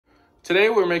Today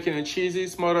we're making a cheesy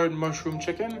smothered mushroom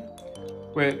chicken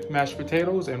with mashed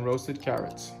potatoes and roasted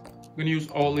carrots. I'm gonna use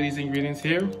all these ingredients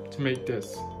here to make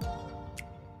this.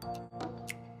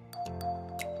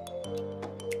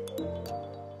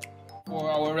 For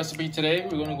our recipe today,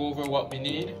 we're gonna go over what we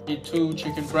need. We need 2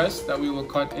 chicken breasts that we will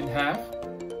cut in half,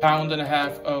 1.5 pounds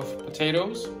of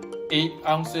potatoes, 8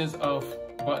 ounces of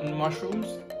button mushrooms,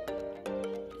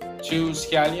 2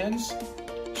 scallions,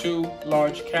 2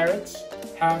 large carrots,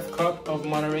 1/2 cup of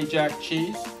Monterey Jack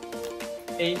cheese,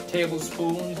 8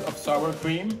 tablespoons of sour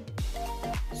cream,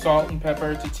 salt and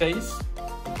pepper to taste,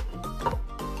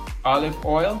 olive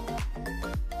oil,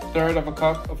 1/3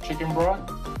 cup of chicken broth,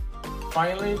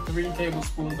 finally 3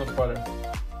 tablespoons of butter.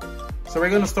 So we're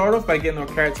going to start off by getting our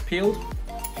carrots peeled.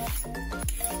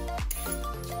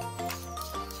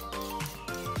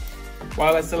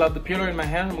 While I still have the peeler in my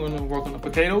hand, I'm going to work on the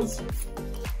potatoes.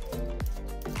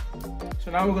 So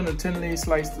now we're going to thinly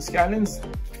slice the scallions.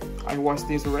 I washed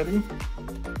these already.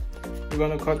 We're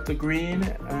going to cut the green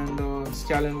and the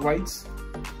scallion whites,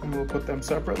 and we'll put them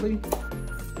separately.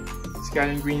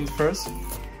 Scallion greens first.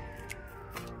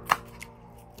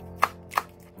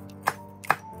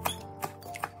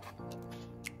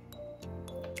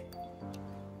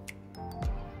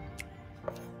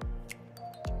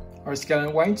 Our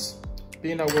scallion whites,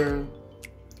 being that we're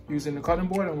using the cutting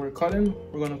board and we're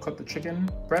going to cut the chicken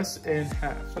breast in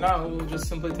half. So now we'll just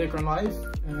simply take our knife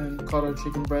and cut our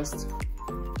chicken breast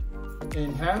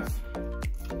in half.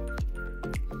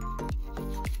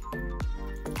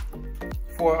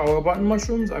 For our button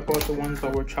mushrooms, I bought the ones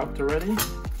that were chopped already.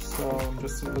 So I'm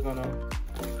just simply going to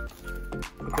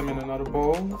put them in another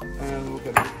bowl and we'll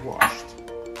get it washed.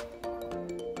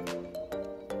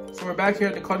 So we're back here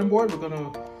at the cutting board. We're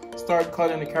going to start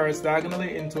cutting the carrots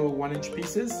diagonally into 1-inch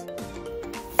pieces.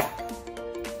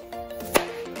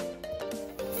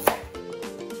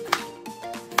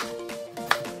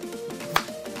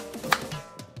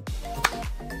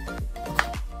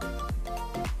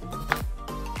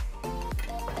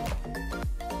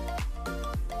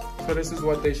 So this is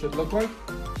what they should look like.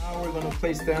 Now we're going to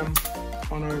place them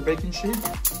on our baking sheet.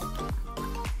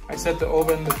 I set the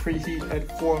oven to preheat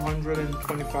at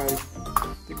 425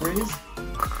 degrees.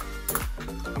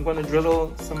 I'm going to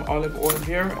drizzle some olive oil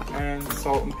here and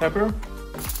salt and pepper,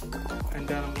 and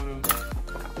then I'm going to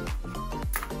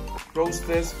roast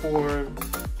this for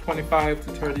 25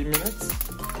 to 30 minutes.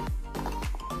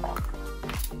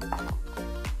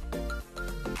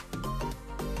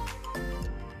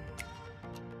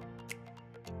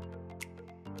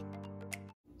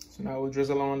 So now we'll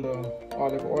drizzle on the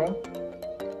olive oil.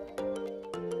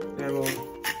 Then we'll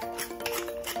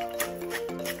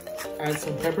add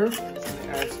some pepper.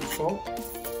 Add some salt.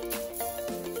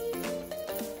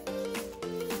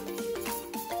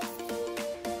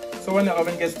 So when the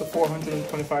oven gets to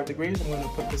 425 degrees, I'm going to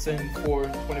put this in for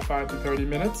 25 to 30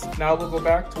 minutes. Now we'll go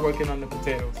back to working on the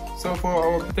potatoes. So for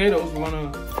our potatoes, we're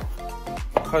going to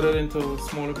cut it into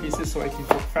smaller pieces so I can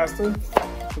cook faster. So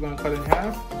we're going to cut it in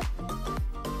half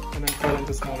and then cut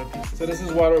into smaller pieces. So this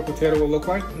is what our potato will look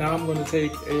like. Now I'm going to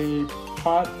take a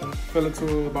pot and fill it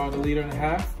to about 1.5 liters.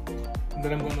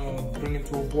 Then I'm going to bring it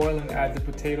to a boil and add the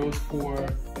potatoes for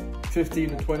 15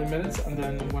 to 20 minutes. And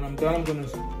then when I'm done, I'm going to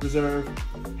reserve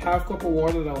 1/2 cup of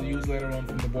water that I'll use later on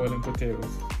from the boiling potatoes.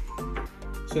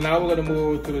 So now we're going to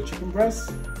move to the chicken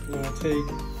breast. We're going to take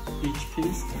each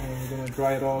piece and we're going to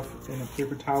dry it off in a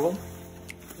paper towel.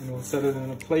 And we'll set it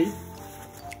in a plate.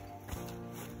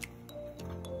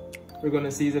 We're going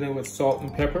to season it with salt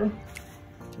and pepper.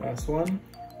 Last one.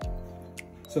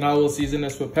 So now we'll season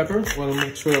this with pepper. We want to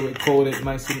make sure that we coat it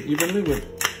nice and evenly with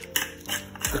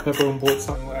the pepper on both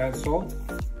sides. We'll add salt.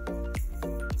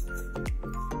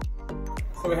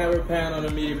 So we have our pan on a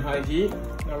medium-high heat.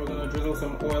 Now we're going to drizzle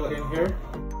some oil in here.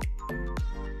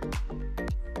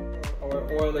 Our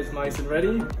oil is nice and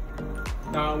ready.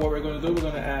 Now what we're going to do, we're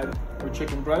going to add our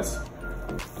chicken breast.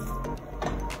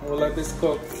 We'll let this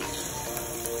cook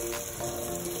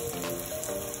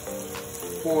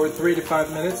for 3 to 5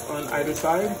 minutes on either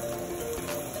side.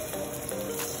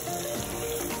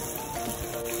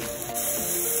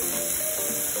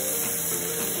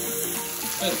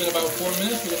 It's been about 4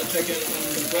 minutes. We're going to check in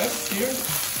on the breast here.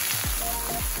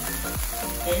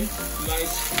 Okay,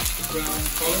 nice brown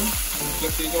color. And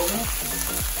flip these over.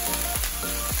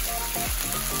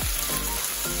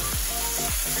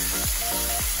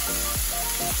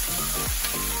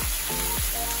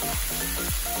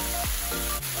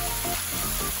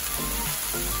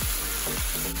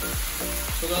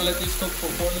 We're going to let these cook for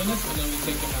 4 minutes and then we'll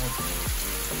take them out.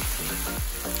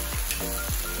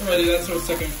 Alrighty, that's our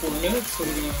second 4 minutes, so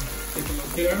we're going to take a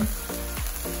look here.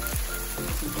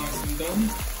 This is nice and done.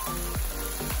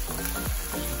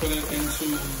 Put it into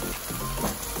a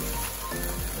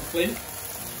plate.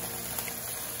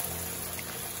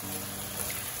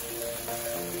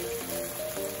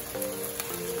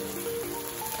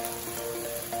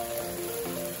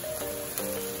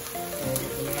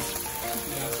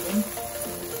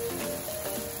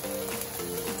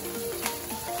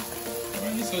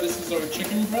 So this is our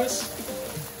chicken breast.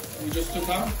 We just took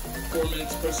out 4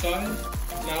 minutes per side.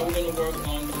 Now we're going to work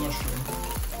on the mushroom.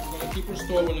 We're going to keep our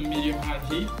stove on a medium-high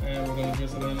heat, and we're going to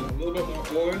drizzle in a little bit more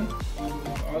oil, a little bit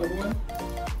more olive oil.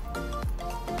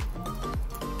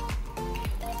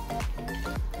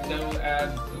 And then we'll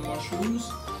add the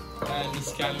mushrooms and the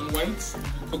scallion whites.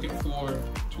 We'll cook it for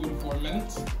 2 to 4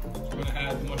 minutes. So we're going to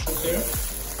add the mushrooms here.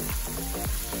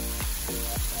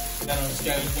 Then our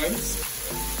scallion whites.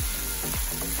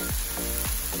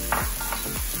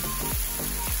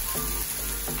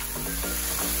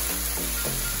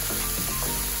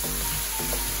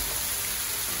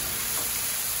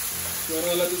 So we're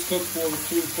going to let this cook for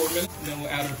 2 to 4 minutes, and then we'll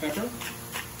add our pepper.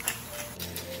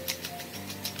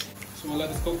 So we'll let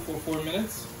this cook for 4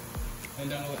 minutes, and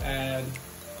then we'll add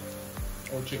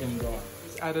our chicken broth.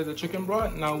 Just added the chicken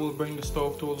broth. Now we'll bring the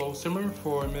stove to a low simmer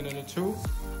for a minute or 2,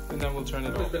 and then we'll turn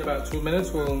it off. It's been about 2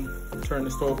 minutes. We'll turn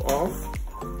the stove off.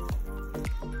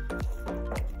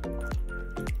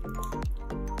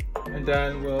 And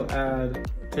then we'll add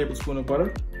a tablespoon of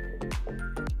butter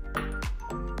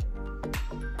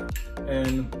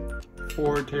and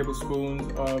 4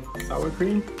 tablespoons of sour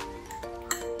cream.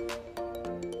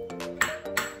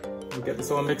 We'll get this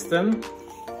all mixed in. So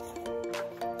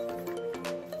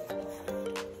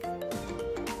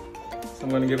I'm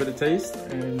going to give it a taste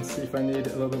and see if I need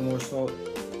a little bit more salt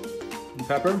and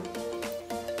pepper.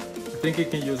 I think it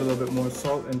can use a little bit more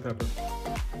salt and pepper.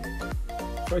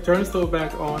 So I turn the stove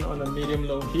back on a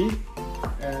medium-low heat,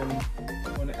 and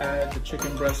I'm going to add the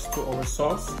chicken breast to our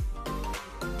sauce.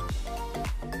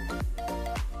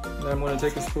 And then I'm going to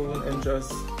take a spoon and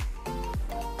just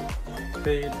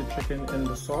bathe the chicken in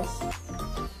the sauce.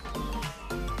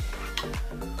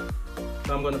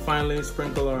 Now I'm going to finally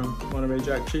sprinkle our Monterey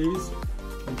Jack cheese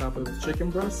on top of the chicken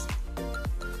breast.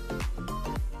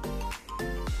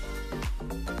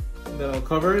 And then I'll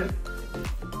cover it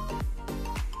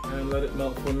and let it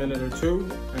melt for a minute or 2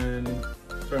 and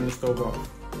turn the stove off.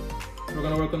 We're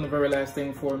going to work on the very last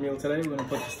thing for a meal today. We're going to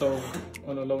put the stove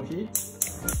on a low heat.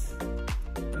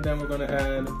 And then we're going to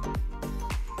add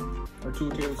our 2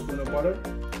 tablespoons of butter.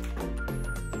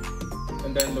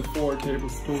 And then the 4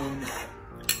 tablespoons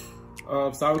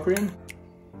of sour cream.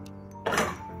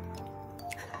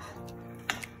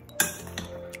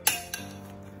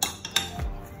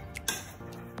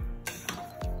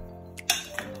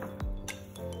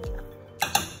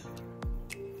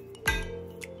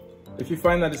 If you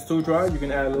find that it's too dry, you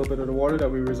can add a little bit of the water that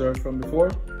we reserved from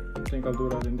before. I think I'll do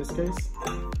that in this case.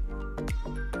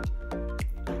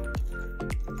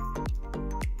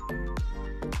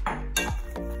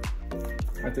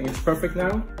 I think it's perfect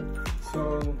now.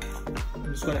 So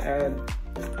I'm just gonna add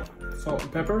salt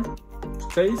and pepper to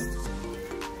taste.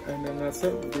 And then that's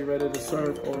it, we'll be ready to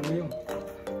serve our meal.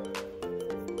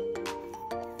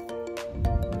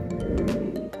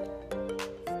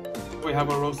 We have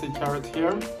our roasted carrots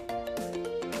here,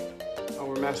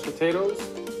 our mashed potatoes,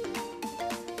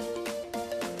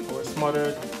 our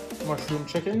smothered mushroom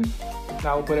chicken.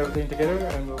 Now we'll put everything together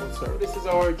and we will serve. This is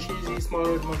our cheesy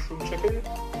smothered mushroom chicken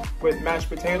with mashed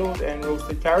potatoes and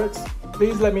roasted carrots.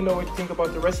 Please let me know what you think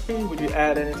about the recipe. Would you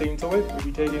add anything to it? Would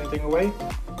you take anything away?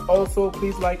 Also,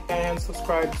 please like and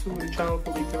subscribe to the channel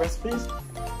for weekly recipes.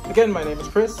 Again, my name is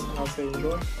Chris, and I'll say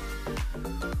enjoy.